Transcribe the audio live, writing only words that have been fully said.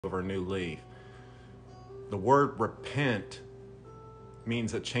over a new leaf. The word repent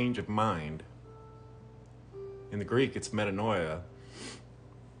means a change of mind. In the Greek, it's metanoia.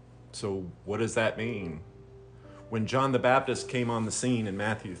 So what does that mean? When John the Baptist came on the scene in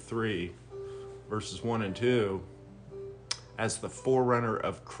Matthew 3, verses 1 and 2, as the forerunner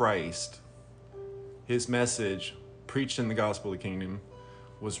of Christ, his message, preached in the gospel of the kingdom,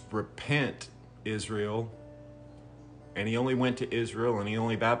 was repent, Israel. And he only went to Israel and he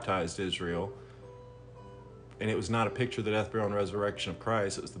only baptized Israel. And it was not a picture of the death, burial, and resurrection of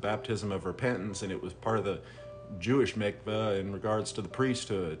Christ. It was the baptism of repentance, and it was part of the Jewish mikveh in regards to the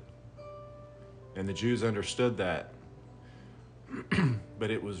priesthood. And the Jews understood that.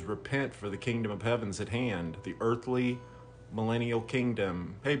 But it was repent, for the kingdom of heaven's at hand, the earthly millennial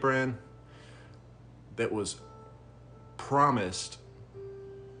kingdom. Hey, Bren. That was promised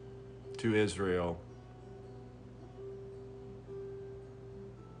to Israel.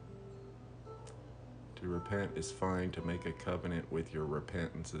 To repent is fine. To make a covenant with your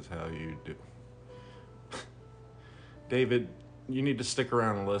repentance is how you do. David, you need to stick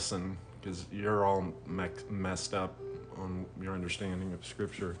around and listen, because you're all messed up on your understanding of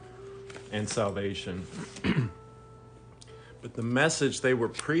Scripture and salvation. But the message they were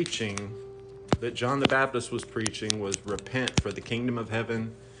preaching, that John the Baptist was preaching, was repent, for the kingdom of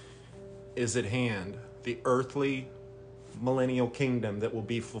heaven is at hand. The earthly millennial kingdom that will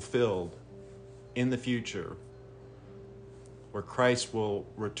be fulfilled in the future, where Christ will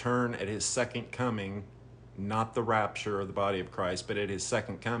return at his second coming, not the rapture of the body of Christ, but at his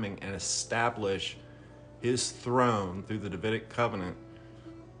second coming, and establish his throne through the Davidic covenant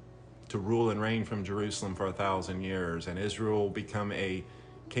to rule and reign from Jerusalem for 1,000 years. And Israel will become a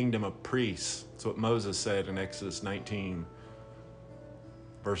kingdom of priests. That's what Moses said in Exodus 19,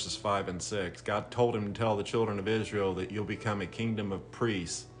 verses 5 and 6. God told him to tell the children of Israel that you'll become a kingdom of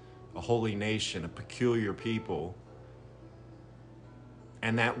priests, a holy nation, a peculiar people.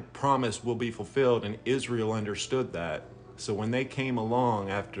 And that promise will be fulfilled, and Israel understood that. So when they came along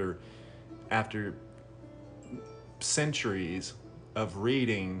after centuries of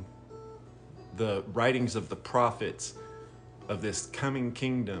reading the writings of the prophets of this coming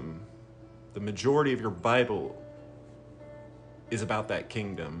kingdom, the majority of your Bible is about that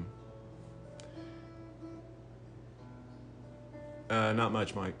kingdom. Not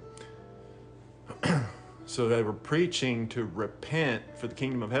much, Mike. So they were preaching to repent, for the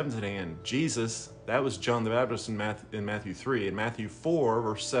kingdom of heaven's at hand. Jesus, that was John the Baptist in Matthew 3. In Matthew 4,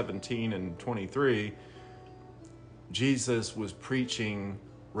 verse 17 and 23, Jesus was preaching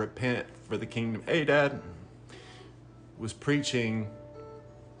repent, for the kingdom. Hey, Dad. Was preaching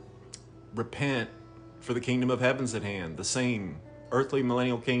repent, for the kingdom of heaven's at hand. The same earthly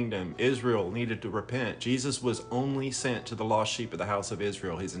millennial kingdom. Israel needed to repent. Jesus was only sent to the lost sheep of the house of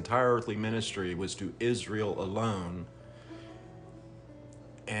Israel. His entire earthly ministry was to Israel alone.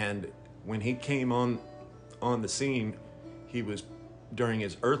 And when he came on the scene, he was, during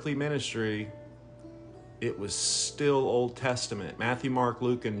his earthly ministry, it was still Old Testament. Matthew, Mark,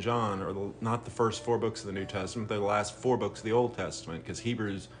 Luke, and John are not the first 4 books of the New Testament. They're the last 4 books of the Old Testament, because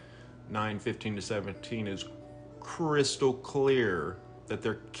Hebrews 9:15 to 17 is crystal clear that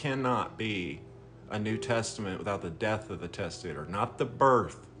there cannot be a New Testament without the death of the testator. Not the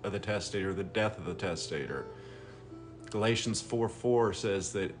birth of the testator, the death of the testator. Galatians 4:4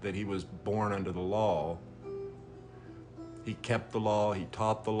 says that he was born under the law. He kept the law, he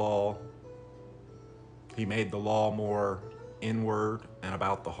taught the law. He made the law more inward and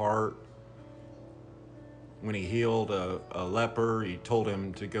about the heart. When he healed a leper, he told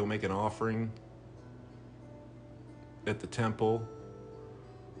him to go make an offering at the temple.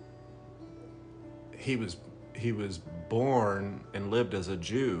 He was born and lived as a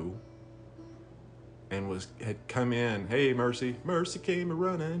Jew, and had come in. Hey, Mercy came a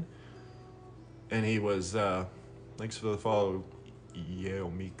running, and he was. Thanks for the follow,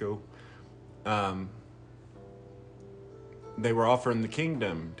 Yale Miko. They were offering the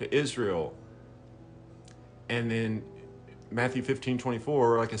kingdom to Israel, and then Matthew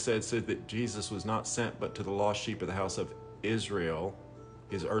 15:24, like I said that Jesus was not sent but to the lost sheep of the house of Israel.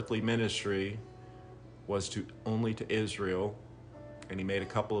 His earthly ministry was only to Israel, and he made a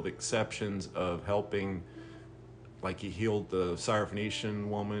couple of exceptions of helping, like he healed the Syrophoenician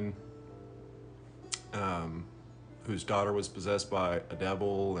woman whose daughter was possessed by a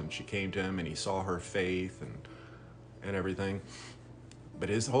devil, and she came to him and he saw her faith and everything. But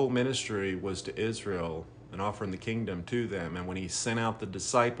his whole ministry was to Israel and offering the kingdom to them. And when he sent out the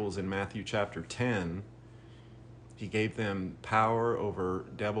disciples in Matthew chapter 10, he gave them power over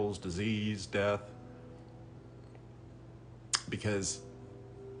devils, disease, death, because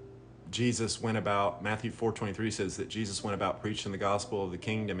Jesus went about, Matthew 4:23 says that Jesus went about preaching the gospel of the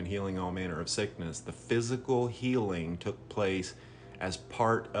kingdom and healing all manner of sickness. The physical healing took place as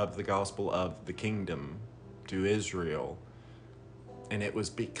part of the gospel of the kingdom to Israel. And it was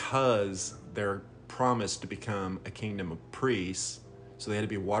because they're promised to become a kingdom of priests. So they had to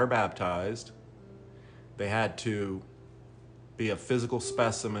be water baptized. They had to be a physical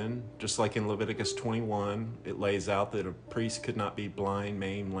specimen, just like in Leviticus 21. It lays out that a priest could not be blind,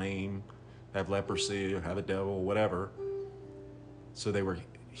 maimed, lame, have leprosy, or have a devil, whatever. So they were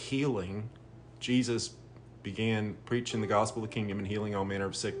healing. Jesus began preaching the gospel of the kingdom and healing all manner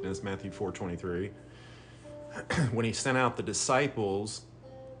of sickness, Matthew 4:23. When he sent out the disciples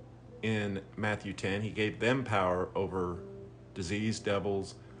in Matthew 10, he gave them power over disease,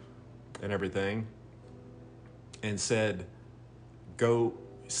 devils, and everything, and said, go,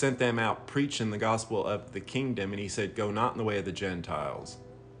 sent them out preaching the gospel of the kingdom, and he said, go not in the way of the Gentiles,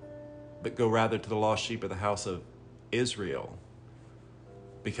 but go rather to the lost sheep of the house of Israel,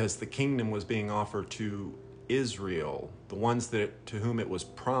 because the kingdom was being offered to Israel, the ones that to whom it was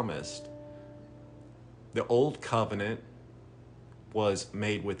promised. The old covenant was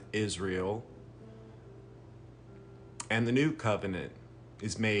made with Israel, and the new covenant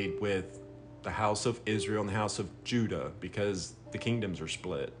is made with the house of Israel and the house of Judah, because the kingdoms are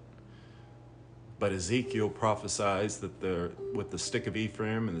split. But Ezekiel prophesies that with the stick of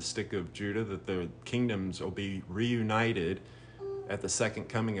Ephraim and the stick of Judah, that the kingdoms will be reunited at the second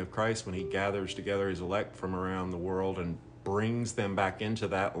coming of Christ, when he gathers together his elect from around the world and brings them back into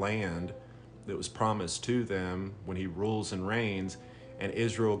that land that was promised to them when he rules and reigns, and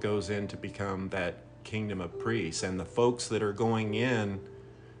Israel goes in to become that kingdom of priests. And the folks that are going in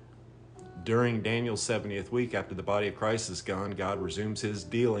during Daniel's 70th week, after the body of Christ is gone, God resumes his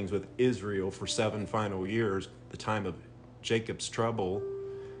dealings with Israel for 7 final years, the time of Jacob's trouble.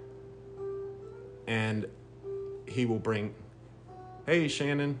 And he will bring, hey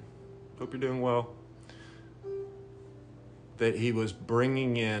Shannon, hope you're doing well, that he was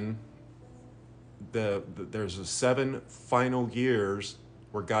bringing in there's 7 final years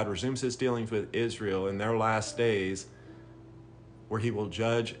where God resumes his dealings with Israel in their last days, where he will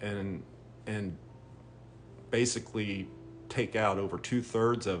judge and basically take out over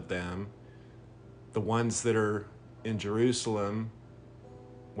 2/3 of them. The ones that are in Jerusalem,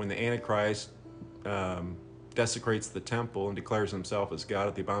 when the Antichrist desecrates the temple and declares himself as God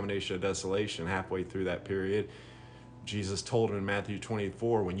at the abomination of desolation, halfway through that period, Jesus told him in Matthew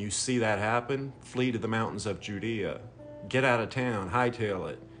 24, when you see that happen, flee to the mountains of Judea. Get out of town, hightail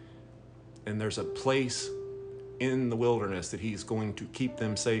it. And there's a place in the wilderness that he's going to keep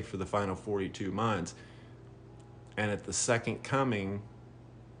them safe for the final 42 months. And at the second coming,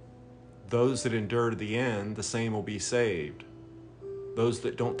 those that endure to the end, the same will be saved. Those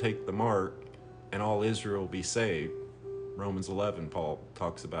that don't take the mark, and all Israel will be saved. Romans 11, Paul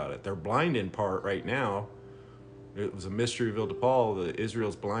talks about it. They're blind in part right now. It was a mystery revealed to Paul that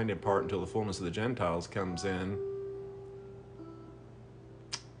Israel's blind in part until the fullness of the Gentiles comes in.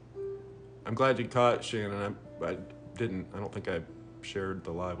 I'm glad you caught, Shannon. I don't think I shared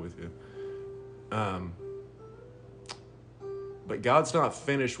the live with you. But God's not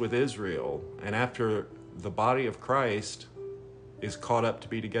finished with Israel. And after the body of Christ is caught up to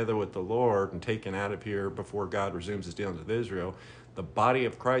be together with the Lord and taken out of here before God resumes his dealings with Israel, the body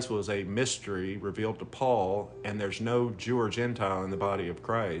of Christ was a mystery revealed to Paul, and there's no Jew or Gentile in the body of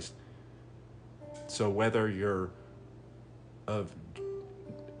Christ. So whether you're of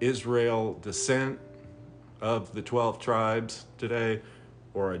Israel descent of the 12 tribes today,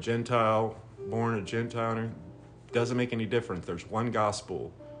 or a Gentile, born a Gentile, doesn't make any difference. There's one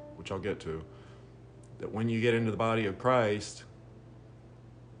gospel, which I'll get to, that when you get into the body of Christ,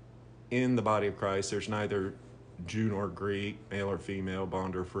 in the body of Christ, there's neither Jew nor Greek, male or female,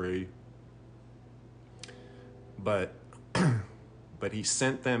 bond or free. But he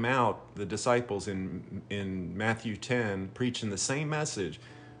sent them out, the disciples, in Matthew 10, preaching the same message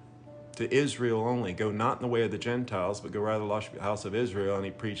to Israel only. Go not in the way of the Gentiles, but go rather to the lost house of Israel.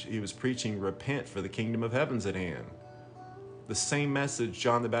 And he was preaching, repent, for the kingdom of heaven's at hand. The same message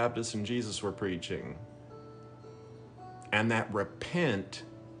John the Baptist and Jesus were preaching. And that repent,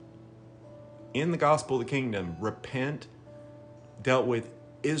 in the gospel of the kingdom, repent dealt with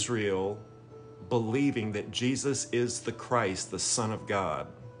Israel believing that Jesus is the Christ, the Son of God.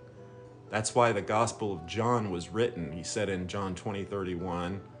 That's why the Gospel of John was written. He said in John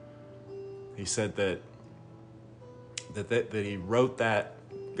 20:31, he said that he wrote that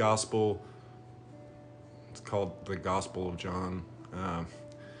gospel. It's called the Gospel of John.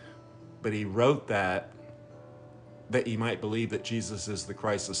 But he wrote that that ye might believe that Jesus is the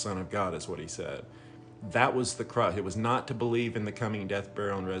Christ, the Son of God, is what he said. That was the crux. It was not to believe in the coming death,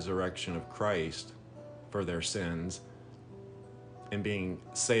 burial, and resurrection of Christ for their sins and being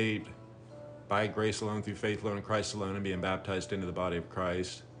saved by grace alone, through faith alone, in Christ alone, and being baptized into the body of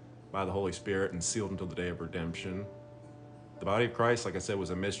Christ by the Holy Spirit and sealed until the day of redemption. The body of Christ, like I said,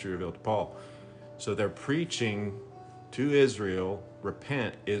 was a mystery revealed to Paul. So they're preaching to Israel,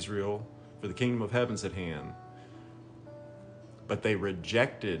 repent, Israel, for the kingdom of heaven's at hand. But they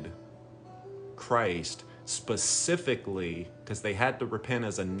rejected Christ specifically because they had to repent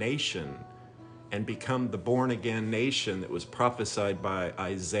as a nation and become the born-again nation that was prophesied by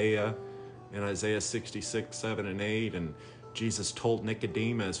Isaiah in Isaiah 66, 7, and 8. And Jesus told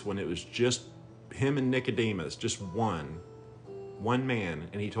Nicodemus, when it was just him and Nicodemus, just one man,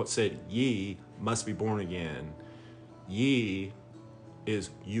 and he said, ye must be born again. Ye is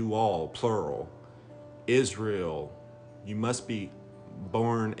you all, plural. Israel, you must be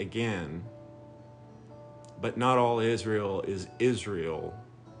born again. But not all Israel is Israel,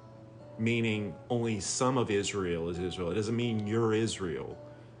 meaning only some of Israel is Israel. It doesn't mean you're Israel.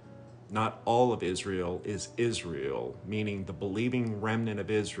 Not all of Israel is Israel, meaning the believing remnant of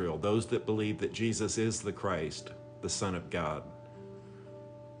Israel, those that believe that Jesus is the Christ, the Son of God.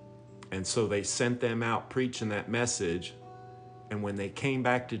 And so they sent them out preaching that message. And when they came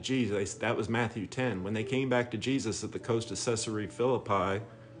back to Jesus, that was Matthew 10. When they came back to Jesus at the coast of Caesarea Philippi,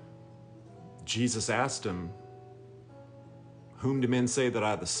 Jesus asked him, whom do men say that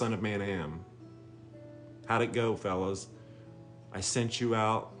I, the Son of Man, am? How'd it go, fellas? I sent you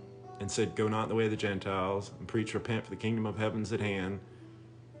out and said, go not in the way of the Gentiles and preach, repent, for the kingdom of heaven's at hand.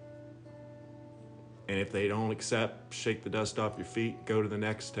 And if they don't accept, shake the dust off your feet, go to the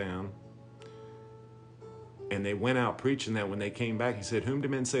next town. And they went out preaching that. When they came back, he said, whom do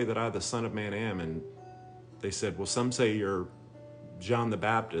men say that I, the Son of Man, am? And they said, well, some say you're John the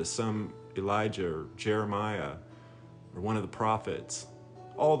Baptist, some Elijah or Jeremiah or one of the prophets.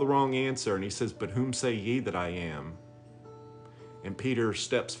 All the wrong answer. And he says, but whom say ye that I am? And Peter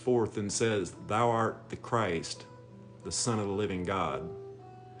steps forth and says, thou art the Christ, the Son of the living God.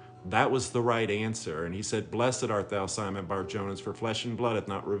 That was the right answer. And he said, blessed art thou, Simon Bar-Jonas, for flesh and blood hath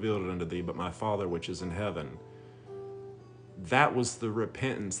not revealed it unto thee, but my Father which is in heaven. That was the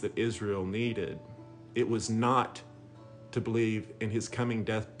repentance that Israel needed. It was not to believe in his coming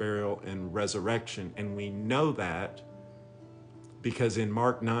death, burial, and resurrection. And we know that because in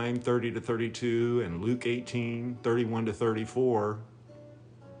Mark 9, 30 to 32 and Luke 18, 31 to 34,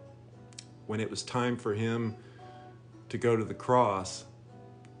 when it was time for him to go to the cross,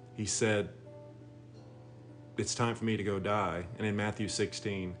 he said, it's time for me to go die. And in Matthew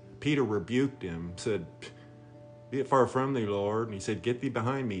 16, Peter rebuked him, said, be it far from thee, Lord. And he said, get thee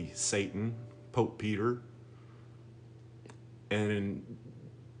behind me, Satan, Pope Peter. And in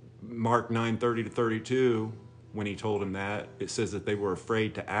Mark 9, 30 to 32, when he told him that, it says that they were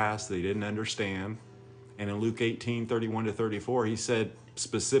afraid to ask, they didn't understand. And in Luke 18, 31 to 34, he said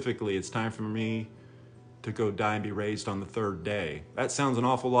specifically, it's time for me to go die and be raised on the third day. That sounds an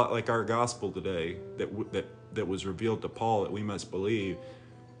awful lot like our gospel today that was revealed to Paul that we must believe.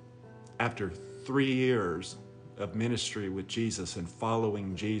 After 3 years of ministry with Jesus and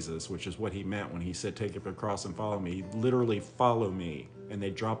following Jesus, which is what he meant when he said, take up your cross and follow me. He literally, follow me. And they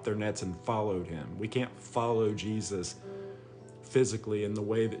dropped their nets and followed him. We can't follow Jesus physically in the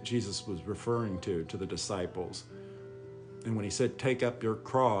way that Jesus was referring to the disciples. And when he said, take up your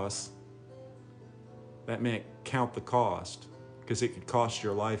cross, that meant count the cost, because it could cost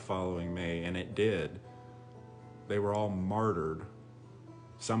your life following me, and it did. They were all martyred,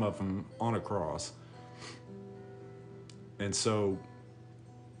 some of them on a cross. And so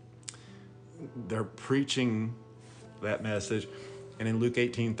they're preaching that message. And in Luke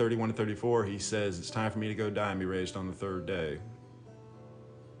 18, 31 to 34, he says, it's time for me to go die and be raised on the third day.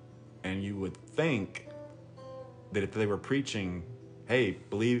 And you would think that if they were preaching, hey,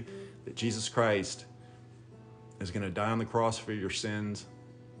 believe that Jesus Christ is going to die on the cross for your sins,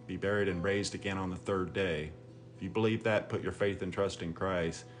 be buried and raised again on the third day. If you believe that, put your faith and trust in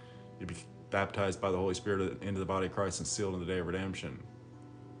Christ, you'll be baptized by the Holy Spirit into the body of Christ and sealed in the day of redemption.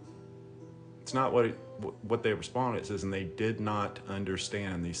 It's not what they responded. It says, and they did not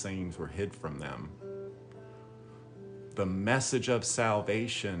understand, these things were hid from them. The message of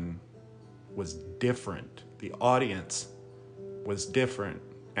salvation was different. The audience was different.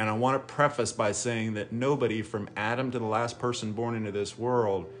 And I want to preface by saying that nobody from Adam to the last person born into this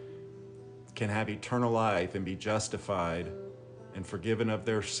world can have eternal life and be justified and forgiven of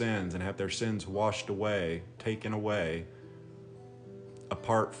their sins and have their sins washed away, taken away,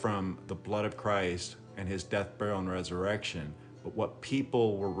 apart from the blood of Christ and his death, burial, and resurrection, but what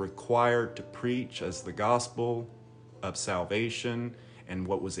people were required to preach as the gospel of salvation and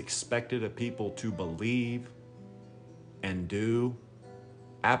what was expected of people to believe and do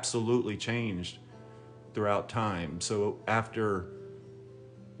absolutely changed throughout time. So after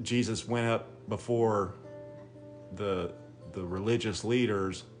Jesus went up before the religious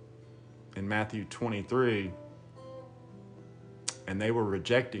leaders in Matthew 23, and they were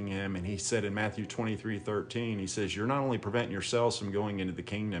rejecting him, and he said in Matthew 23:13, he says, you're not only preventing yourselves from going into the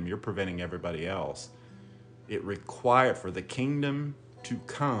kingdom, you're preventing everybody else. It required for the kingdom to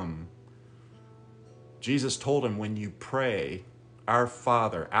come. Jesus told him, when you pray, our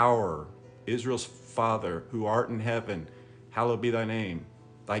Father, Israel's Father, who art in heaven, hallowed be thy name.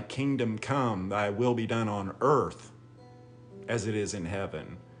 Thy kingdom come, thy will be done on earth as it is in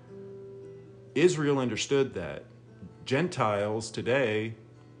heaven. Israel understood that. Gentiles today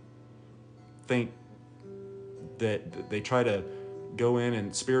think that they try to go in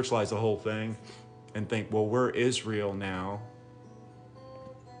and spiritualize the whole thing and think, well, we're Israel now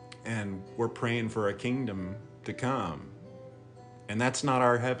and we're praying for a kingdom to come. And that's not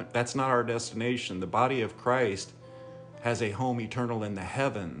our heaven. That's not our destination. The body of Christ has a home eternal in the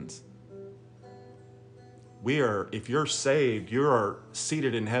heavens. If you're saved, you are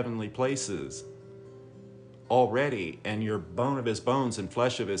seated in heavenly places already, and you're bone of his bones and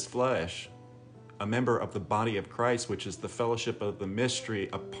flesh of his flesh, a member of the body of Christ, which is the fellowship of the mystery,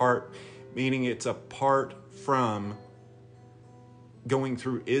 meaning it's apart from going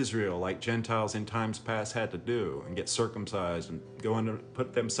through Israel like Gentiles in times past had to do and get circumcised and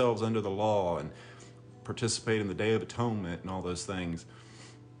put themselves under the law and participate in the Day of Atonement and all those things,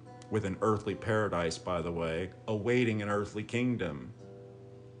 with an earthly paradise, by the way, awaiting an earthly kingdom.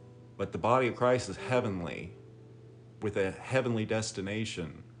 But the body of Christ is heavenly, with a heavenly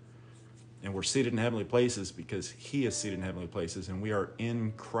destination. And we're seated in heavenly places because he is seated in heavenly places, and we are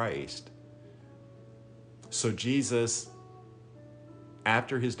in Christ. So Jesus,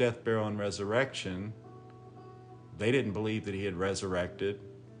 after his death, burial, and resurrection, they didn't believe that he had resurrected.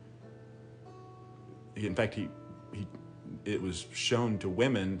 In fact, it was shown to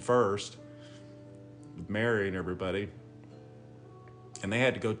women first, with Mary and everybody, and they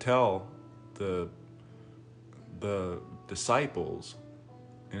had to go tell the disciples.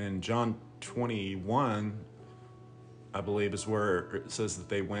 And in John 21, I believe, is where it says that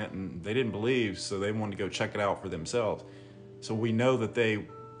they went and they didn't believe, so they wanted to go check it out for themselves. So we know that they,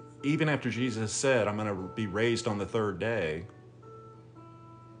 even after Jesus said, I'm going to be raised on the third day,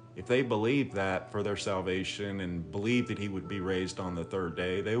 if they believed that for their salvation and believed that he would be raised on the third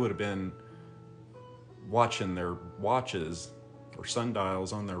day, they would have been watching their watches or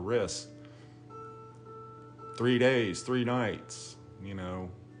sundials on their wrists. 3 days, 3 nights, we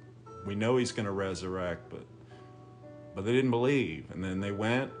know he's going to resurrect, but they didn't believe. And then they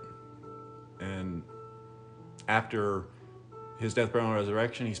went, and after his death, burial, and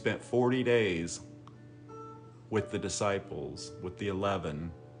resurrection, he spent 40 days with the disciples, with the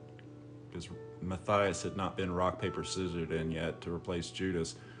 11, because Matthias had not been rock, paper, scissors in yet to replace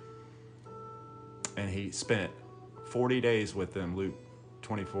Judas. And he spent 40 days with them, Luke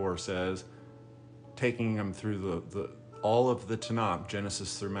 24 says, taking them through all of the Tanakh,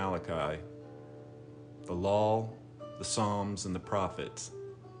 Genesis through Malachi, the law, the Psalms, and the prophets.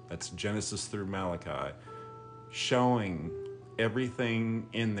 That's Genesis through Malachi, showing everything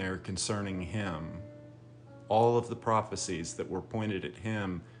in there concerning him, all of the prophecies that were pointed at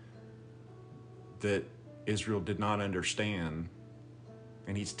him that Israel did not understand.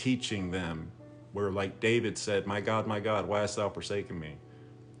 And he's teaching them, where, like David said, my God, why hast thou forsaken me?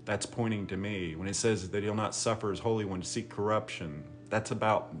 That's pointing to me. When it says that he'll not suffer his Holy One to see corruption, that's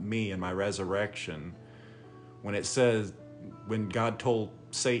about me and my resurrection. When it says, when God told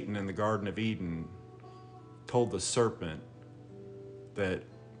Satan in the Garden of Eden, told the serpent that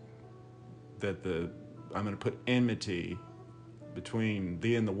I'm going to put enmity between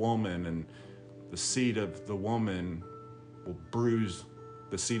thee and the woman, and the seed of the woman will bruise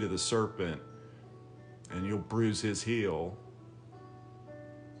the seed of the serpent, and you'll bruise his heel.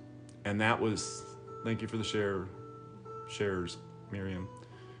 And that was, thank you for the shares, Miriam.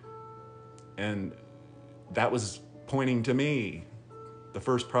 And that was pointing to me, the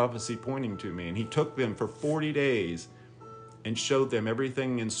first prophecy pointing to me. And he took them for 40 days and showed them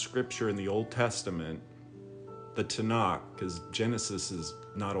everything in Scripture in the Old Testament, the Tanakh, because Genesis is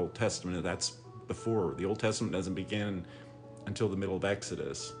not Old Testament, that's before. The Old Testament doesn't begin until the middle of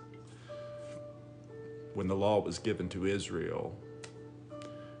Exodus, when the law was given to Israel.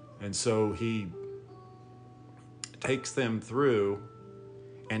 And so he takes them through,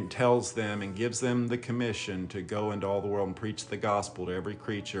 and tells them and gives them the commission to go into all the world and preach the gospel to every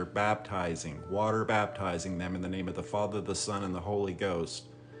creature, water baptizing them in the name of the Father, the Son, and the Holy Ghost,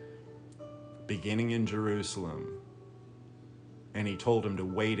 beginning in Jerusalem. And he told him to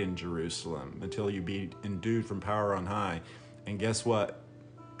wait in Jerusalem until you be endued from power on high. And guess what?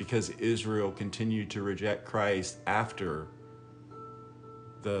 Because Israel continued to reject Christ after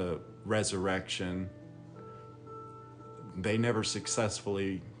the resurrection, they never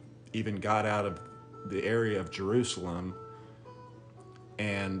successfully even got out of the area of Jerusalem.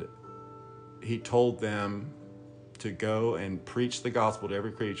 And he told them to go and preach the gospel to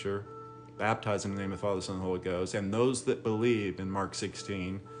every creature, baptize in the name of the Father, Son, and the Holy Ghost. And those that believe, in Mark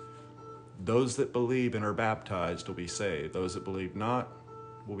 16, those that believe and are baptized will be saved. Those that believe not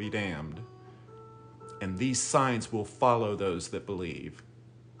will be damned. And these signs will follow those that believe.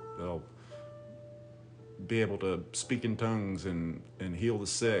 They'll be able to speak in tongues and heal the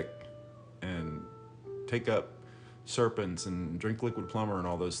sick and take up serpents and drink liquid plumber and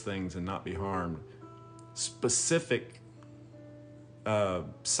all those things and not be harmed. Specific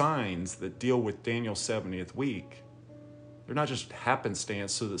signs that deal with Daniel's 70th week. They're not just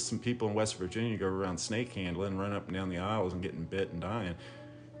happenstance so that some people in West Virginia go around snake handling, run up and down the aisles and getting bit and dying.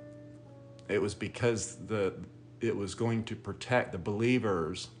 It was because it was going to protect the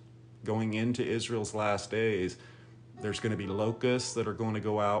believers going into Israel's last days. There's going to be locusts that are going to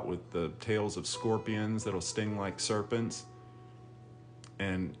go out with the tails of scorpions that'll sting like serpents.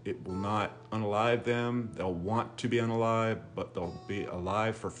 And it will not unalive them. They'll want to be unalive, but they'll be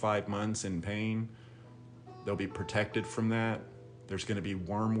alive for 5 months in pain. They'll be protected from that. There's going to be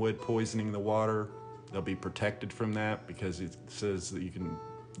wormwood poisoning the water. They'll be protected from that because it says that you can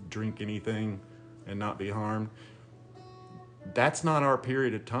drink anything and not be harmed. That's not our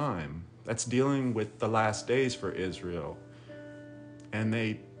period of time. That's dealing with the last days for Israel. And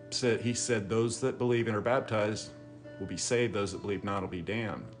he said, those that believe and are baptized will be saved, those that believe not will be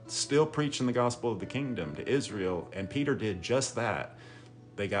damned. Still preaching the gospel of the kingdom to Israel, and Peter did just that.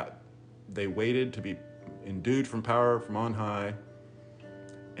 They waited to be endued from power from on high,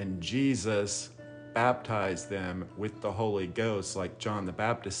 and Jesus baptized them with the Holy Ghost like John the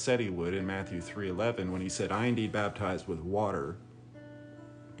Baptist said he would in Matthew 3:11 when he said, I indeed baptize with water,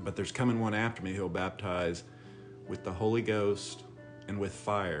 but there's coming one after me who'll baptize with the Holy Ghost and with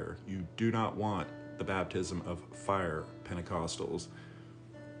fire. You do not want the baptism of fire, Pentecostals.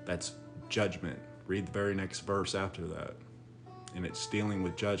 That's judgment. Read the very next verse after that. And it's dealing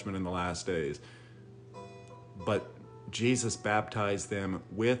with judgment in the last days. But Jesus baptized them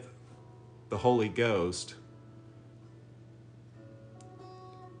with the Holy Ghost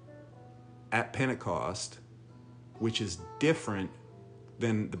at Pentecost, which is different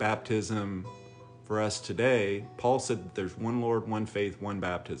than the baptism for us today. Paul said that there's one Lord, one faith, one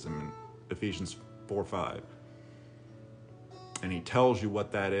baptism in Ephesians 4:5. And he tells you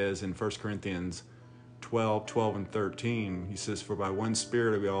what that is in 1 Corinthians 12 and 13. He says, for by one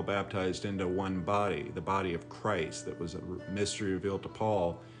Spirit are we all baptized into one body, the body of Christ. That was a mystery revealed to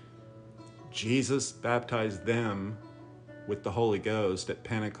Paul. Jesus baptized them with the Holy Ghost at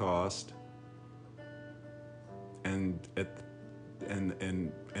Pentecost and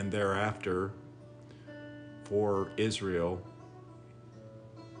thereafter for Israel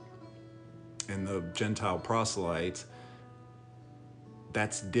and the Gentile proselytes.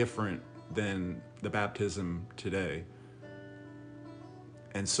 That's different than the baptism today.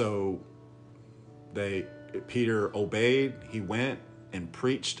 And so Peter obeyed. He went and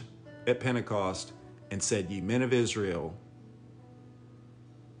preached at Pentecost and said, ye men of Israel,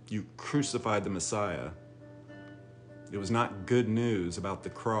 you crucified the Messiah. It was not good news about the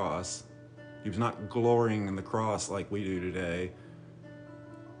cross. He was not glorying in the cross like we do today.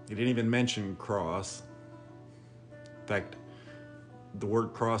 He didn't even mention cross. In fact, the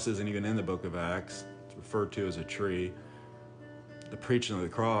word cross isn't even in the book of Acts. It's referred to as a tree. The preaching of the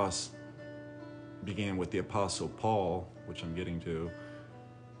cross began with the Apostle Paul, which I'm getting to.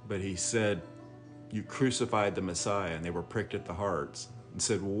 But he said, you crucified the Messiah, and they were pricked at the hearts and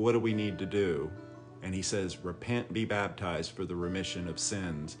said, well, what do we need to do? And he says, repent, be baptized for the remission of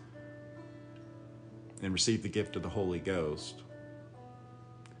sins, and receive the gift of the Holy Ghost.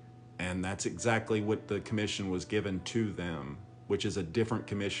 And that's exactly what the commission was given to them, which is a different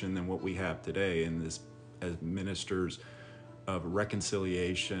commission than what we have today in this as ministers of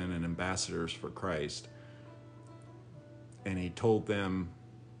reconciliation and ambassadors for Christ. And he told them,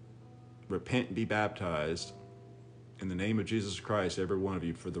 repent and be baptized in the name of Jesus Christ, every one of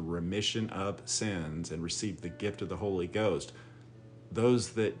you, for the remission of sins, and receive the gift of the Holy Ghost.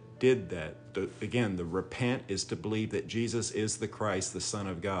 those that did that, again, the repent is to believe that Jesus is the Christ, the Son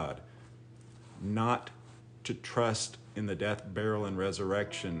of God, not to trust in the death, burial, and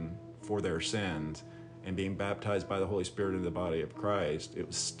resurrection for their sins and being baptized by the Holy Spirit in the body of Christ. It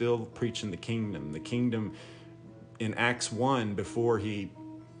was still preaching the kingdom. The kingdom in Acts 1, before he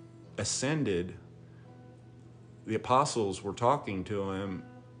ascended, the apostles were talking to him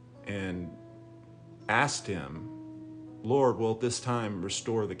and asked him, Lord, will at this time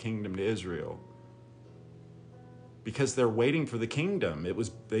restore the kingdom to Israel? Because they're waiting for the kingdom.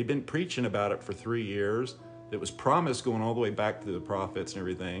 They've been preaching about it for 3 years. It was promised going all the way back to the prophets and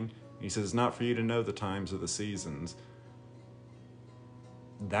everything. And he says, it's not for you to know the times or the seasons.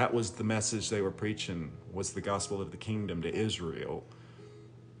 That was the message they were preaching, was the gospel of the kingdom to Israel.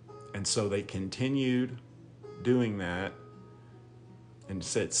 And so they continued doing that and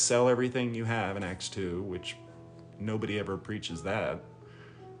said, sell everything you have in Acts 2, which nobody ever preaches that.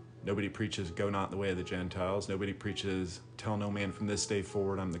 Nobody preaches, go not in the way of the Gentiles. Nobody preaches, tell no man from this day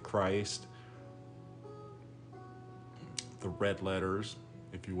forward I'm the Christ. The red letters,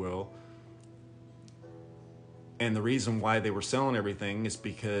 if you will. And the reason why they were selling everything is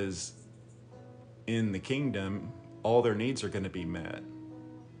because in the kingdom, all their needs are going to be met.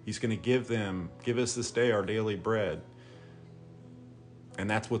 He's going to give us this day our daily bread. And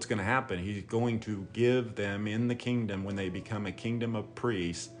that's what's going to happen. He's going to give them in the kingdom, when they become a kingdom of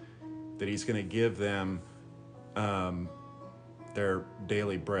priests, that he's going to give them their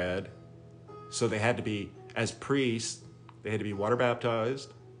daily bread. So they had to be, as priests, they had to be water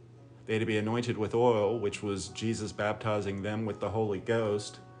baptized. They had to be anointed with oil, which was Jesus baptizing them with the Holy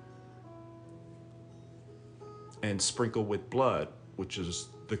Ghost, and sprinkled with blood, which is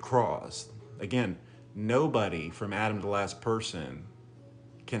the cross. Again, nobody from Adam to the last person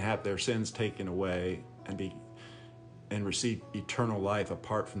can have their sins taken away and receive eternal life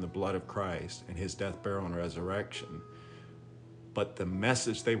apart from the blood of Christ and his death, burial, and resurrection. But the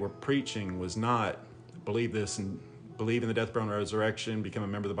message they were preaching was not believe this and believe in the death, burial, and resurrection, become a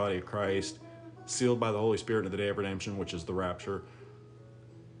member of the body of Christ, sealed by the Holy Spirit in the day of redemption, which is the rapture,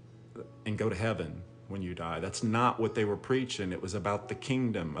 and go to heaven when you die. That's not what they were preaching. It was about the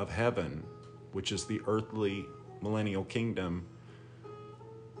kingdom of heaven, which is the earthly millennial kingdom.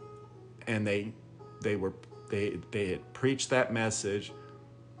 And they had preached that message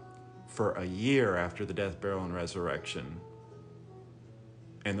for a year after the death, burial, and resurrection.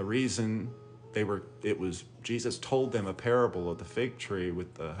 And the reason Jesus told them a parable of the fig tree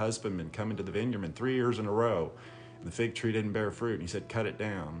with the husbandman coming to the vineyard 3 years in a row. And the fig tree didn't bear fruit. And he said, cut it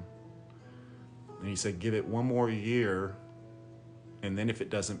down. And he said, give it one more year. And then if it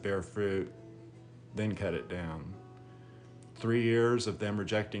doesn't bear fruit, then cut it down. 3 years of them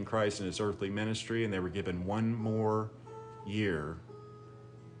rejecting Christ in his earthly ministry, and they were given one more year.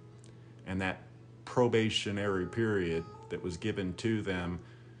 And that probationary period that was given to them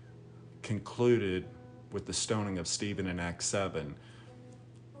concluded with the stoning of Stephen in Acts 7.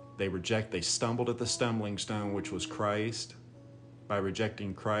 They stumbled at the stumbling stone, which was Christ. By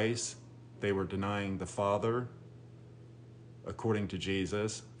rejecting Christ, they were denying the Father, according to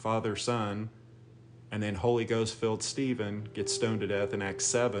Jesus, Father, Son, and then Holy Ghost filled Stephen gets stoned to death in Acts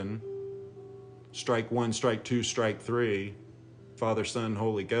 7. Strike 1, strike 2, strike 3, Father, Son,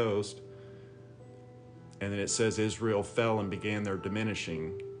 Holy Ghost. And then it says Israel fell and began their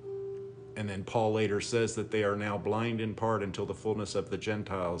diminishing. And then Paul later says that they are now blind in part until the fullness of the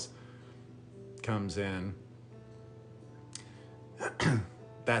Gentiles comes in.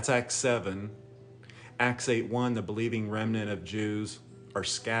 That's Acts 7. Acts 8:1, the believing remnant of Jews are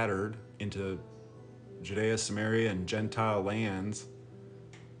scattered into Judea, Samaria, and Gentile lands,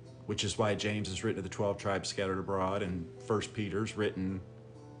 which is why James is written to the 12 tribes scattered abroad, and 1 Peter's written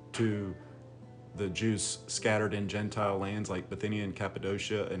to the Jews scattered in Gentile lands like Bithynia and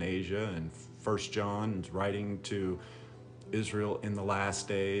Cappadocia and Asia, and 1 John is writing to Israel in the last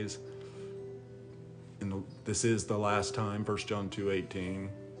days. This is the last time, 1 John 2:18,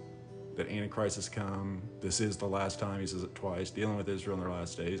 that Antichrist has come. This is the last time, he says it twice, dealing with Israel in their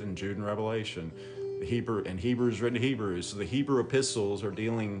last days, and Jude and Revelation. Hebrews written to Hebrews. So the Hebrew epistles are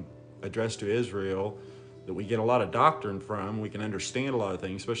addressed to Israel, that we get a lot of doctrine from. We can understand a lot of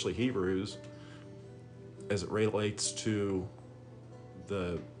things, especially Hebrews, as it relates to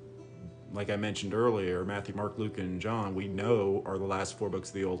like I mentioned earlier, Matthew, Mark, Luke, and John, we know are the last 4 books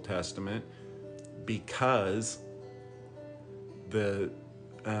of the Old Testament, because the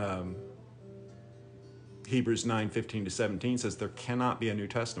Hebrews 9:15-17 says there cannot be a New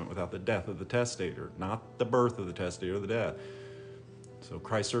Testament without the death of the testator, not the birth of the testator, the death. So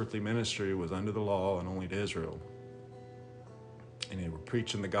Christ's earthly ministry was under the law and only to Israel. and they were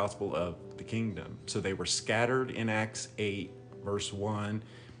preaching the gospel of the kingdom. So they were scattered in Acts 8, verse 1.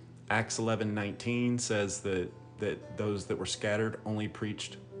 Acts 11:19 says that those that were scattered only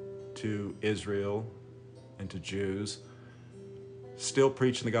preached to Israel and to Jews, still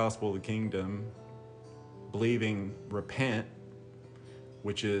preaching the gospel of the kingdom, believing, repent,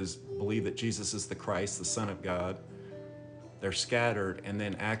 which is believe that Jesus is the Christ, the Son of God. They're scattered, and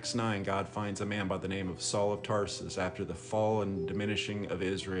then Acts 9, God finds a man by the name of Saul of Tarsus after the fall and diminishing of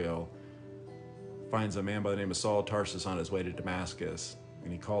Israel, finds a man by the name of Saul of Tarsus on his way to Damascus,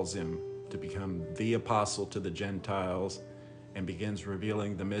 and he calls him to become the apostle to the Gentiles and begins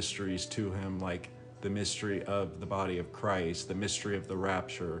revealing the mysteries to him, like the mystery of the body of Christ, the mystery of the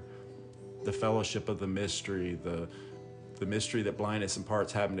rapture, the fellowship of the mystery, the mystery that blindness in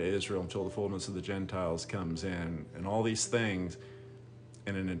parts happened to Israel until the fullness of the Gentiles comes in, and all these things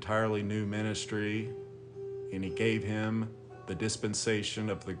in an entirely new ministry. And he gave him the dispensation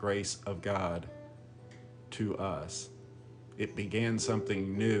of the grace of God to us. It began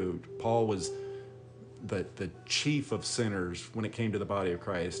something new. Paul was the chief of sinners when it came to the body of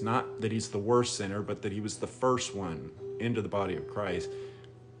Christ. Not that he's the worst sinner, but that he was the first one into the body of Christ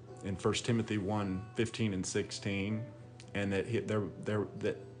in 1 Timothy 1:15 and 16. And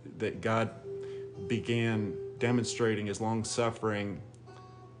that God began demonstrating his long suffering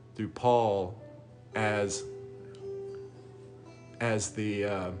through Paul as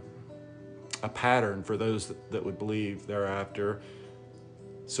a pattern for those that would believe thereafter.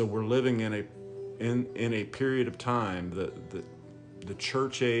 So we're living in a period of time, the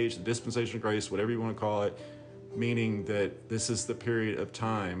church age, the dispensation of grace, whatever you want to call it, meaning that this is the period of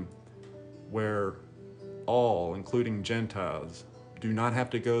time where all, including Gentiles, do not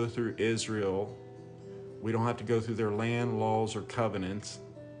have to go through Israel. We don't have to go through their land, laws, or covenants.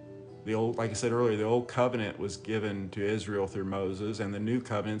 The old, like I said earlier, the old covenant was given to Israel through Moses, and the new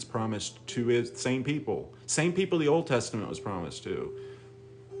covenant's promised to same people the Old Testament was promised to.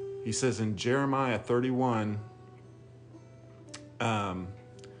 He says in Jeremiah 31,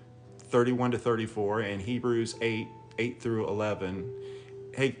 31 to 34, and Hebrews 8 through 11.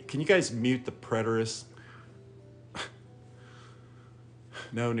 Hey, can you guys mute the preterists?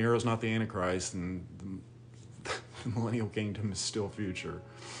 No, Nero's not the Antichrist, and the millennial kingdom is still future.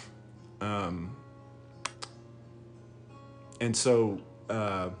 And so,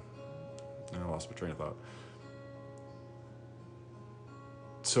 I lost my train of thought.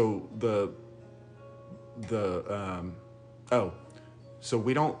 So so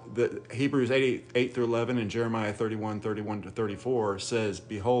we don't, the Hebrews 8 through 11 and Jeremiah 31 to 34 says,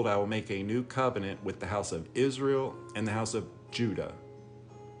 "Behold, I will make a new covenant with the house of Israel and the house of Judah,"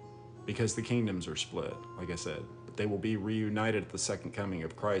 because the kingdoms are split, like I said. But they will be reunited at the second coming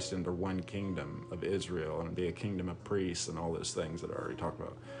of Christ under one kingdom of Israel, and it'll be a kingdom of priests and all those things that I already talked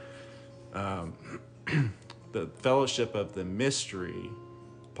about. The fellowship of the mystery,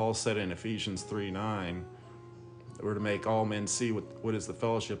 Paul said in Ephesians 3:9, we're to make all men see what is the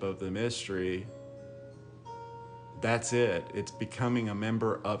fellowship of the mystery. That's it. It's becoming a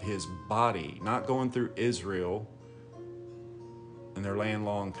member of his body, not going through Israel and their land,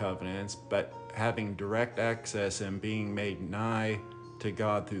 law, and covenants, but having direct access and being made nigh to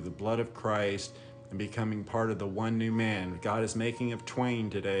God through the blood of Christ and becoming part of the one new man. God is making of twain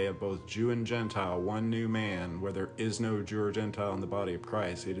today, of both Jew and Gentile, one new man, where there is no Jew or Gentile in the body of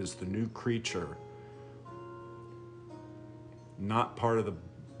Christ. It is the new creature, not part of the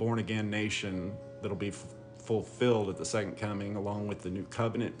born-again nation that'll be fulfilled at the second coming, along with the new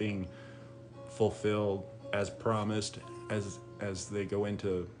covenant being fulfilled as promised as they go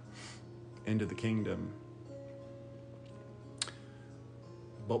into the kingdom.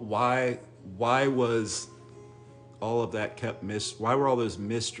 But why was all of that kept why were all those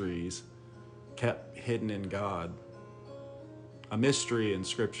mysteries kept hidden in God? A mystery in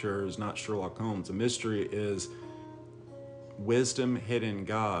Scripture is not Sherlock Holmes. A mystery is wisdom hidden in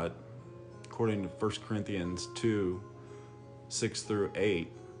God, according to 1 Corinthians 2, 6 through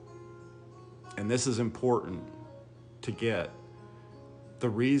 8. And this is important to get. The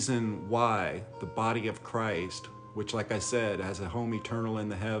reason why the body of Christ, which, like I said, has a home eternal in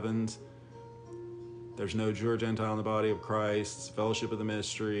the heavens, there's no Jew or Gentile in the body of Christ, fellowship of the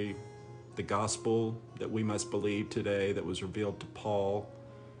mystery, the gospel that we must believe today that was revealed to Paul.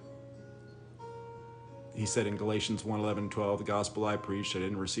 He said in Galatians 1:11-12, "The gospel I preached, I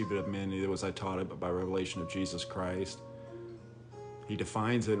didn't receive it of men, neither was I taught it, but by revelation of Jesus Christ." He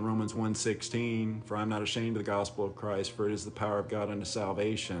defines it in Romans 1:16, "For I'm not ashamed of the gospel of Christ, for it is the power of God unto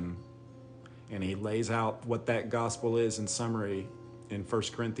salvation." And he lays out what that gospel is in summary in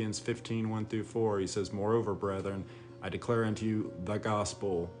 1 Corinthians 15:1-4. He says, "Moreover, brethren, I declare unto you the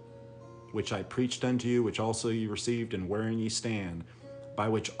gospel, which I preached unto you, which also ye received, and wherein ye stand, by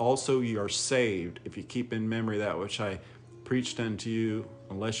which also ye are saved, if you keep in memory that which I preached unto you,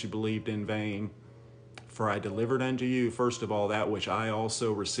 unless you believed in vain. For I delivered unto you, first of all, that which I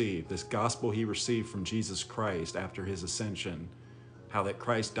also received. This gospel he received from Jesus Christ after his ascension. How that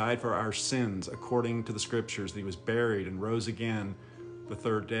Christ died for our sins according to the scriptures, that he was buried and rose again the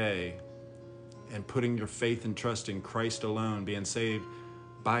third day. And putting your faith and trust in Christ alone, being saved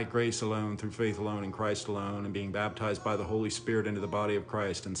by grace alone, through faith alone, in Christ alone, and being baptized by the Holy Spirit into the body of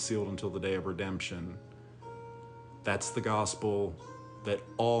Christ and sealed until the day of redemption. That's the gospel that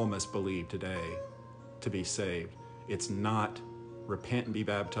all must believe today to be saved. It's not repent and be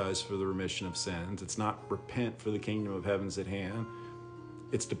baptized for the remission of sins. It's not repent for the kingdom of heaven's at hand.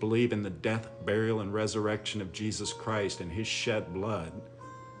 It's to believe in the death, burial, and resurrection of Jesus Christ and his shed blood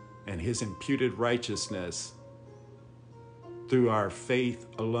and his imputed righteousness through our faith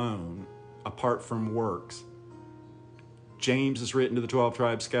alone, apart from works. James is written to the 12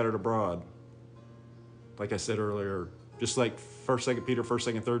 tribes scattered abroad. Like I said earlier, just like 1st, 2nd Peter,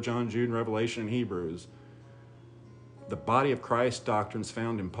 1st, 2nd, 3rd John, Jude, and Revelation, and Hebrews. The body of Christ doctrines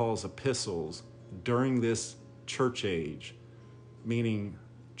found in Paul's epistles during this church age, meaning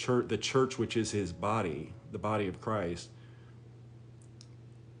the church which is his body, the body of Christ,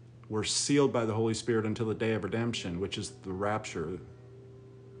 were sealed by the Holy Spirit until the day of redemption, which is the rapture.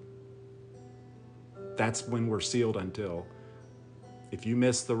 That's when we're sealed until. If you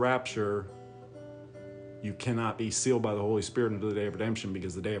miss the rapture, you cannot be sealed by the Holy Spirit until the day of redemption,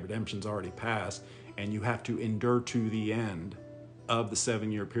 because the day of redemption's already passed, and you have to endure to the end of the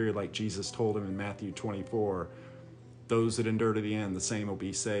 7-year period, like Jesus told him in Matthew 24. Those that endure to the end, the same will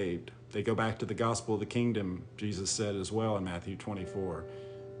be saved. They go back to the gospel of the kingdom, Jesus said as well in Matthew 24.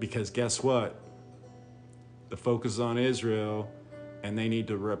 Because guess what? The focus is on Israel, and they need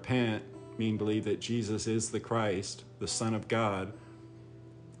to repent, mean believe that Jesus is the Christ, the Son of God,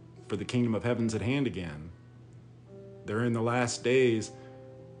 for the kingdom of heaven's at hand again. They're in the last days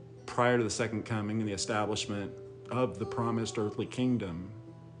prior to the second coming and the establishment of the promised earthly kingdom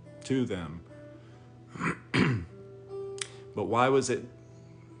to them. But why was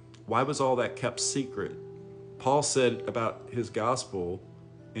all that kept secret? Paul said about his gospel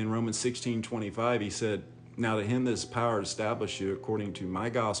in Romans 16:25, he said, now to him that is power to establish you according to my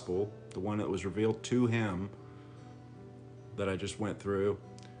gospel, the one that was revealed to him, that I just went through,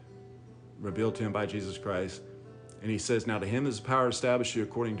 revealed to him by Jesus Christ. And he says, now to him is power to establish you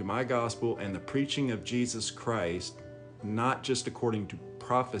according to my gospel and the preaching of Jesus Christ, not just according to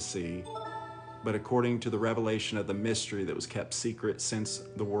prophecy, but according to the revelation of the mystery that was kept secret since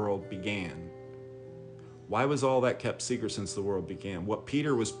the world began. Why was all that kept secret since the world began? What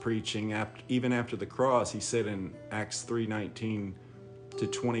Peter was preaching, even after the cross, he said in Acts 3:19 to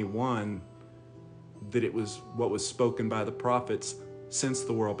 21, that it was what was spoken by the prophets since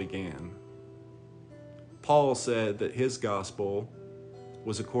the world began. Paul said that his gospel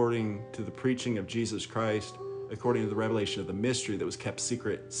was according to the preaching of Jesus Christ, according to the revelation of the mystery that was kept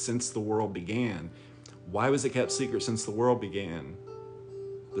secret since the world began. Why was it kept secret since the world began?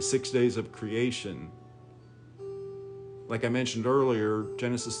 The 6 days of creation. Like I mentioned earlier,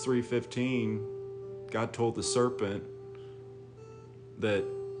 Genesis 3:15, God told the serpent that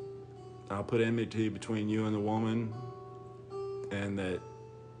I'll put enmity between you and the woman, and that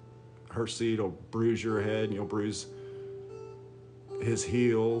her seed will bruise your head and you'll bruise his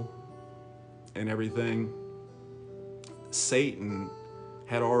heel and everything. Satan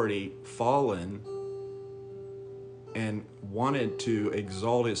had already fallen and wanted to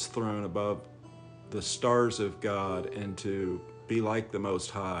exalt his throne above the stars of God and to be like the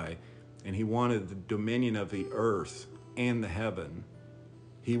Most High. And he wanted the dominion of the earth and the heaven.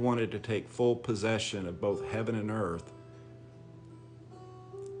 He wanted to take full possession of both heaven and earth.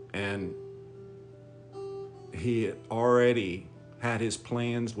 And he had already had his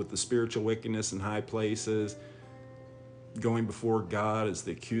plans with the spiritual wickedness in high places, going before God as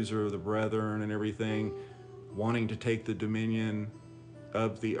the accuser of the brethren and everything, wanting to take the dominion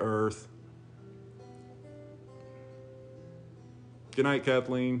of the earth. Good night,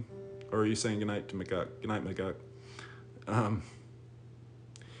 Kathleen. Or are you saying good night to McGuck? Good night, McGuck.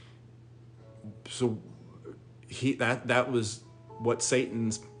 So that was what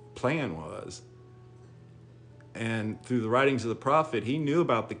Satan's plan was. And through the writings of the prophet, he knew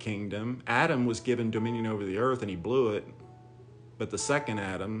about the kingdom. Adam was given dominion over the earth and he blew it. But the second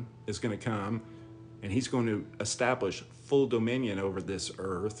Adam is going to come and he's going to establish full dominion over this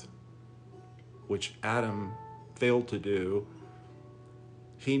earth, which Adam failed to do.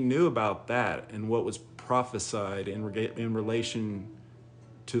 He knew about that and what was prophesied in relation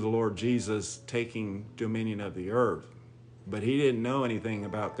to the Lord Jesus taking dominion of the earth. But he didn't know anything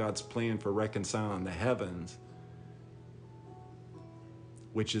about God's plan for reconciling the heavens,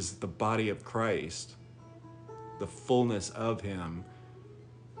 which is the body of Christ, the fullness of him,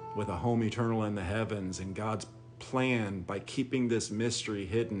 with a home eternal in the heavens. And God's plan, by keeping this mystery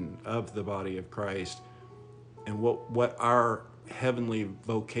hidden of the body of Christ and what our heavenly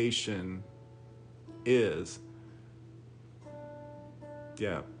vocation is.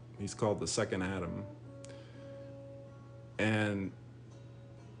 Yeah, he's called the second Adam. And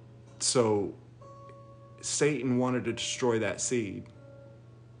so Satan wanted to destroy that seed.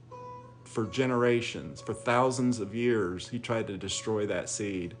 For generations, for thousands of years, he tried to destroy that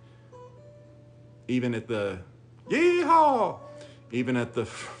seed. Even at the yeehaw, even at the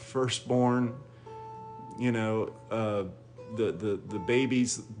firstborn, the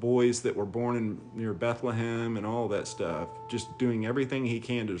babies, boys that were born near Bethlehem and all that stuff, just doing everything he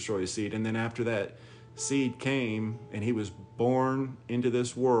can to destroy his seed. And then after that seed came and he was born into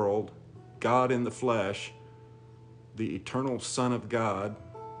this world, God in the flesh, the eternal Son of God,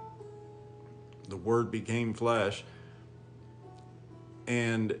 the Word became flesh,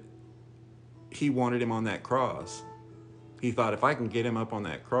 and he wanted him on that cross. He thought, if I can get him up on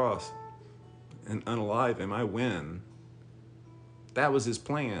that cross and unalive him, I win. That was his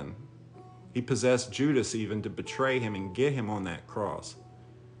plan. He possessed Judas even to betray him and get him on that cross.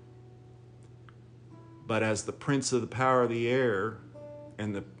 But as the prince of the power of the air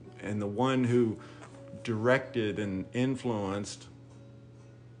and the one who directed and influenced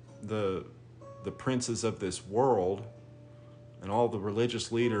the princes of this world and all the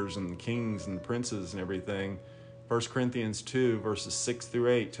religious leaders and the kings and the princes and everything, 1 Corinthians 2 verses 6 through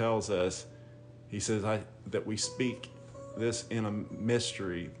 8 tells us, he says that we speak this in a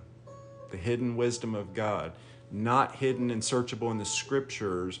mystery, the hidden wisdom of God, not hidden and searchable in the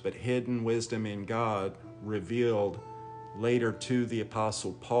scriptures, but hidden wisdom in God revealed later to the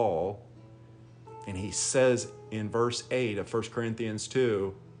Apostle Paul. And he says in verse 8 of 1 Corinthians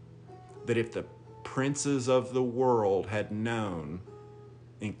 2 that if the princes of the world had known,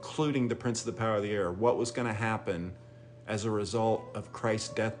 including the prince of the power of the air, what was going to happen as a result of Christ's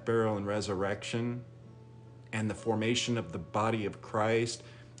death, burial, and resurrection, and the formation of the body of Christ,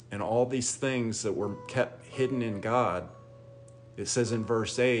 and all these things that were kept hidden in God, it says in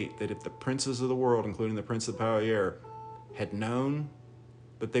verse 8 that if the princes of the world, including the prince of the power of the air, had known,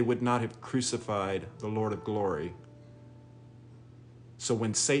 that they would not have crucified the Lord of glory. So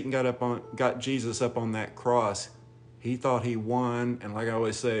when Satan got Jesus up on that cross, he thought he won, and like I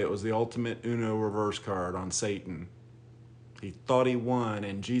always say, it was the ultimate Uno reverse card on Satan. He thought he won,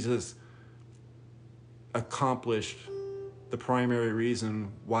 and Jesus accomplished the primary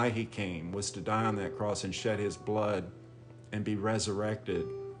reason why he came, was to die on that cross and shed his blood and be resurrected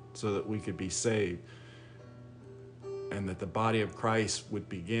so that we could be saved, and that the body of Christ would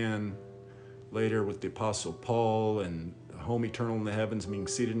begin later with the Apostle Paul and home eternal in the heavens, being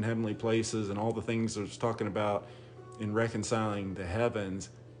seated in heavenly places, and all the things that it's talking about in reconciling the heavens.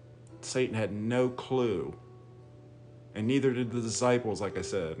 Satan had no clue, and neither did the disciples, like I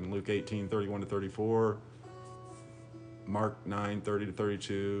said, in Luke 18, 31 to 34, Mark 9, 30 to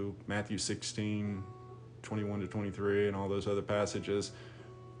 32, Matthew 16, 21 to 23, and all those other passages,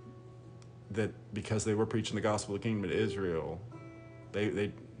 that because they were preaching the gospel of the kingdom to Israel,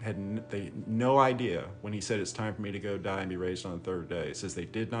 they had no idea when he said it's time for me to go die and be raised on the third day. It says they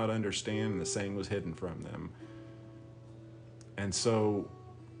did not understand, and the saying was hidden from them. And so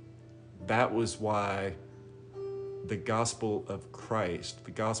that was why the gospel of Christ,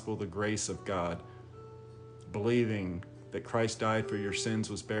 the gospel of the grace of God, believing that Christ died for your sins,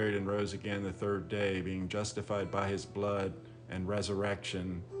 was buried, and rose again the third day, being justified by his blood and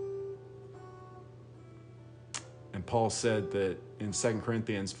resurrection. And Paul said that in 2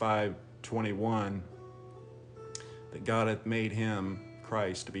 Corinthians 5:21, that God hath made him,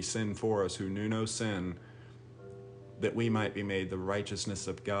 Christ, to be sin for us, who knew no sin, that we might be made the righteousness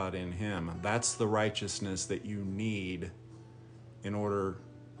of God in him. That's the righteousness that you need in order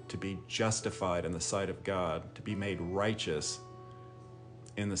to be justified in the sight of God, to be made righteous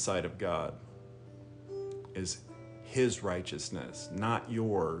in the sight of God, is his righteousness, not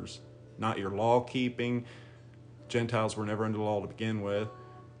yours, not your law keeping. Gentiles were never under the law to begin with,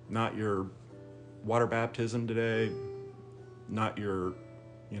 not your water baptism today, not your,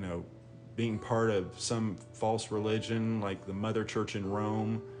 being part of some false religion like the Mother Church in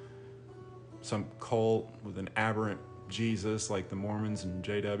Rome, some cult with an aberrant Jesus like the Mormons and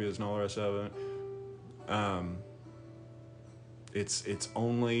JWs and all the rest of it. It's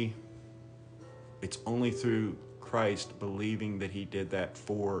only It's only through Christ believing that he did that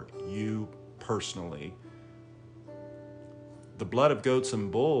for you personally. The blood of goats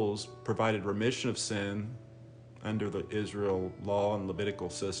and bulls provided remission of sin under the Israel law and Levitical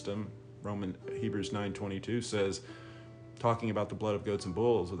system. Hebrews 9:22 says, talking about the blood of goats and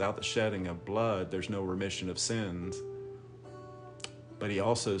bulls, without the shedding of blood, there's no remission of sins. But he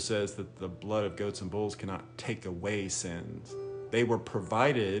also says that the blood of goats and bulls cannot take away sins. They were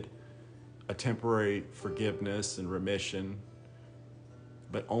provided a temporary forgiveness and remission,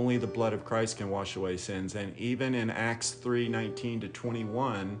 but only the blood of Christ can wash away sins. And even in Acts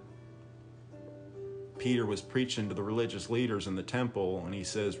 3:19-21, Peter was preaching to the religious leaders in the temple, and he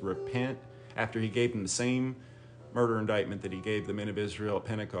says, repent. After he gave them the same murder indictment that he gave the men of Israel at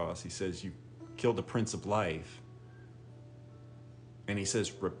Pentecost, he says, you killed the Prince of Life. And he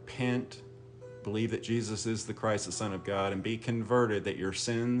says, repent, believe that Jesus is the Christ, the Son of God, and be converted, that your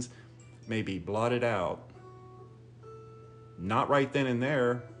sins may be blotted out. Not right then and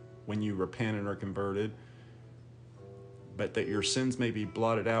there when you repent and are converted, but that your sins may be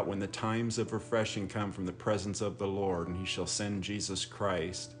blotted out when the times of refreshing come from the presence of the Lord, and he shall send Jesus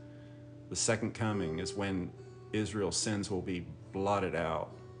Christ. The second coming is when Israel's sins will be blotted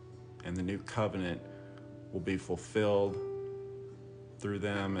out, and the new covenant will be fulfilled through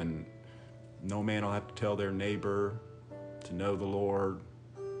them, and no man will have to tell their neighbor to know the Lord.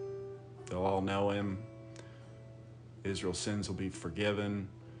 They'll all know him. Israel's sins will be forgiven.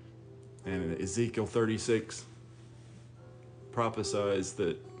 And Ezekiel 36 prophesies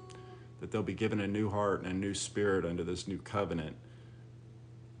that they'll be given a new heart and a new spirit under this new covenant,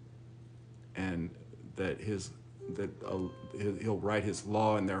 and that he'll write his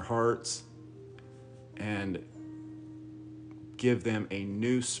law in their hearts and give them a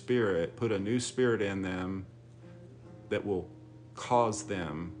new spirit, put a new spirit in them that will cause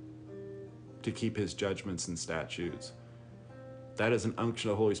them to keep his judgments and statutes. That is an unction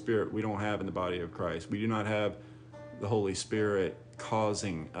of the Holy Spirit we don't have in the body of Christ. We do not have the Holy Spirit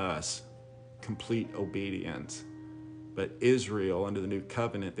causing us complete obedience. But Israel, under the new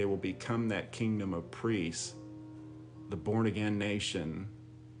covenant, they will become that kingdom of priests, the born-again nation,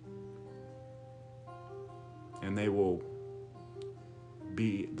 and they will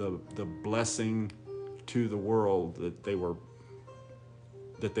be the blessing to the world that they were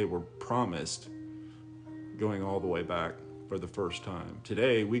promised, going all the way back for the first time.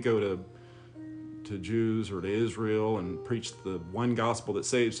 Today we go to Jews or to Israel and preach the one gospel that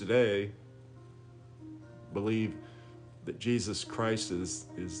saves today, believe that Jesus Christ is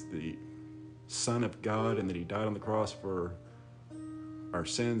the Son of God, and that he died on the cross for our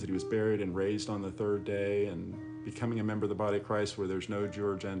sins, that he was buried and raised on the third day, and becoming a member of the body of Christ where there's no Jew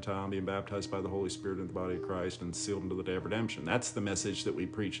or Gentile, being baptized by the Holy Spirit into the body of Christ and sealed into the day of redemption. That's the message that we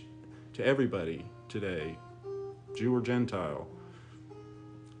preach to everybody today, Jew or Gentile.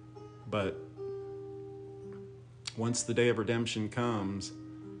 But once the day of redemption comes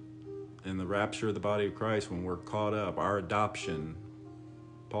and the rapture of the body of Christ, when we're caught up, our adoption,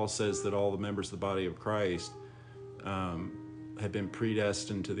 Paul says that all the members of the body of Christ have been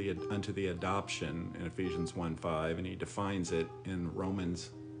predestined unto the adoption in Ephesians 1:5, and he defines it in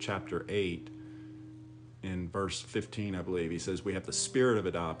Romans chapter 8 in verse 15, I believe. He says we have the spirit of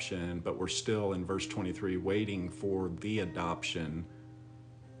adoption, but we're still in verse 23 waiting for the adoption,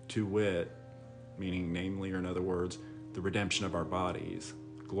 to wit, meaning namely, or in other words, the redemption of our bodies,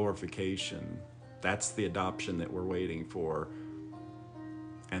 glorification. That's the adoption that we're waiting for.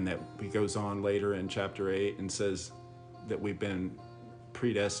 And that he goes on later in chapter 8 and says that we've been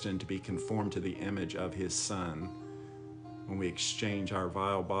predestined to be conformed to the image of his Son. When we exchange our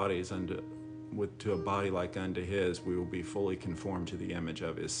vile bodies to a body like unto his, we will be fully conformed to the image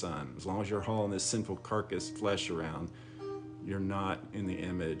of his Son. As long as you're hauling this sinful carcass flesh around, you're not in the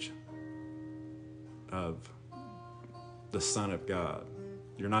image of the Son of God.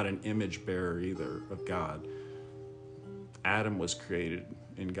 You're not an image bearer either of God. Adam was created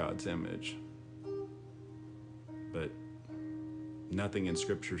in God's image, but nothing in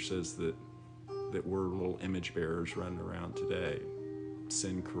Scripture says that we're little image bearers running around today.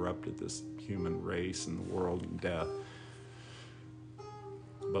 Sin corrupted this human race and the world and death.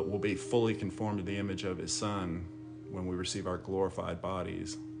 But we'll be fully conformed to the image of his Son when we receive our glorified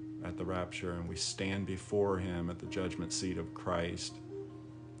bodies at the rapture, and we stand before him at the judgment seat of Christ,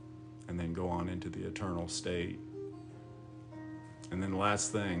 and then go on into the eternal state. And then the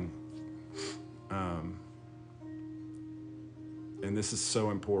last thing, and this is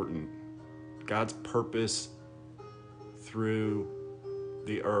so important, God's purpose through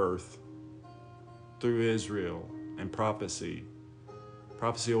the earth, through Israel and prophecy.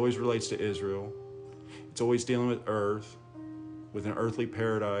 Prophecy always relates to Israel. It's always dealing with earth, with an earthly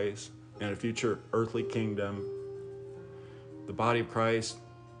paradise and a future earthly kingdom. The body of Christ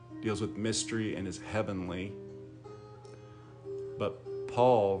deals with mystery and is heavenly. But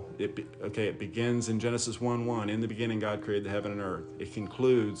Paul, it begins in Genesis 1:1. In the beginning, God created the heaven and earth. It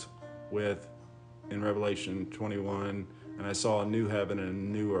concludes with, in Revelation 21, and I saw a new heaven and a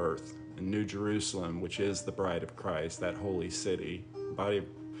new earth, a new Jerusalem, which is the bride of Christ, that holy city.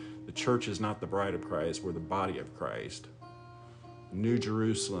 The church is not the bride of Christ. We're the body of Christ. New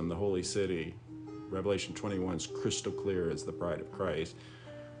Jerusalem, the holy city. Revelation 21 is crystal clear as the bride of Christ.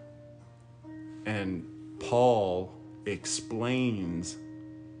 And Paul explains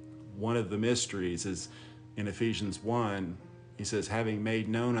one of the mysteries is in Ephesians 1. He says, having made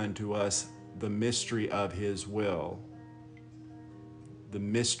known unto us the mystery of his will. The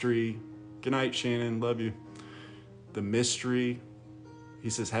mystery. Good night, Shannon. Love you. The mystery. He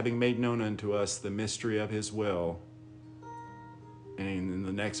says, having made known unto us the mystery of his will. And in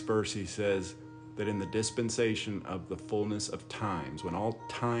the next verse, he says that in the dispensation of the fullness of times, when all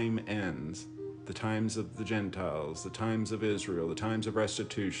time ends, the times of the Gentiles, the times of Israel, the times of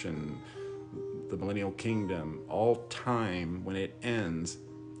restitution, the millennial kingdom, all time, when it ends,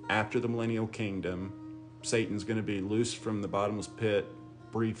 after the millennial kingdom, Satan's going to be loosed from the bottomless pit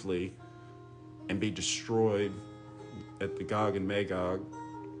briefly and be destroyed at the Gog and Magog.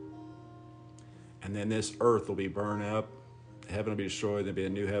 And then this earth will be burned up, heaven will be destroyed, there'll be a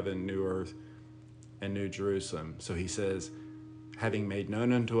new heaven, new earth, and new Jerusalem. So he says, having made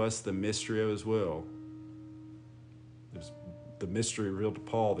known unto us the mystery of his will. There's the mystery revealed to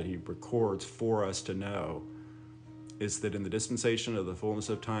Paul that he records for us to know is that in the dispensation of the fullness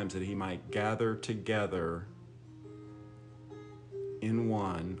of times that he might gather together in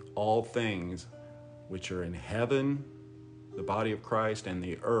one all things which are in heaven, the body of Christ, and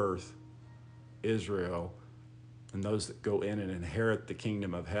the earth, Israel, and those that go in and inherit the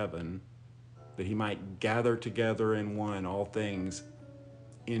kingdom of heaven, that he might gather together in one all things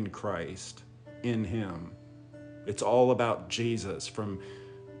in Christ, in him. It's all about Jesus. From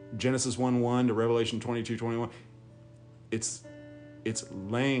Genesis 1:1 to Revelation 22:21, it's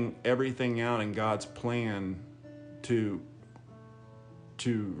laying everything out in God's plan to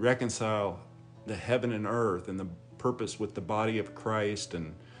reconcile the heaven and earth, and the purpose with the body of Christ,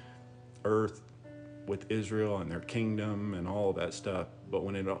 and earth with Israel and their kingdom and all of that stuff. But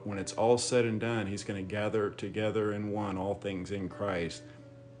when it's all said and done, he's going to gather together in one all things in Christ,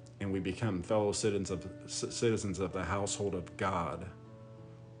 and we become fellow citizens of the household of God,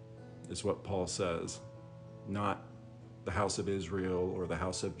 is what Paul says. Not the house of Israel or the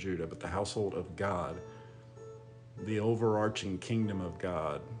house of Judah, but the household of God, the overarching kingdom of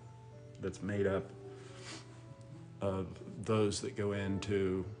God that's made up of those that go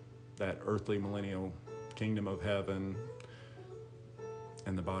into that earthly millennial kingdom of heaven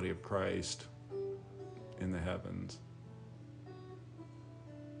and the body of Christ in the heavens.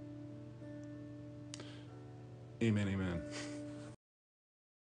 Amen, amen.